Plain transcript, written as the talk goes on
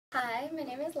Hi, my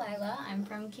name is Lila. I'm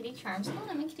from Kitty Charm School.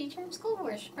 I'm a Kitty Charm School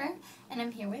worshiper, and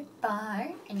I'm here with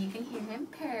Bart, and you can hear him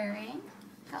purring.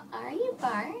 How are you,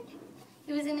 Bart?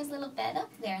 He was in his little bed up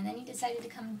there, and then he decided to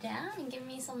come down and give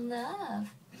me some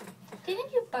love.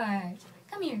 Didn't you, Bart?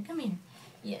 Come here, come here.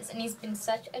 Yes, and he's been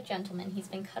such a gentleman. He's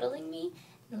been cuddling me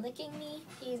and licking me.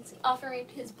 He's offering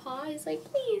his paw. He's like,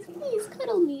 please, please,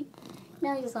 cuddle me.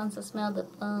 Now he just wants to smell the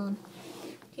bone.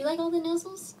 Do you like all the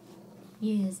nuzzles?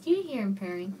 Yes, do you hear him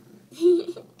purring? Do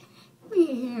you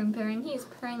hear him purring? He is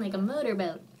purring like a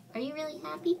motorboat. Are you really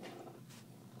happy?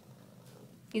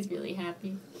 He's really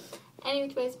happy.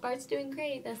 Anyways, Bart's doing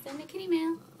great. That's the end of Kitty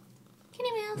Mail. Kitty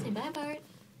Mail, say bye, Bart.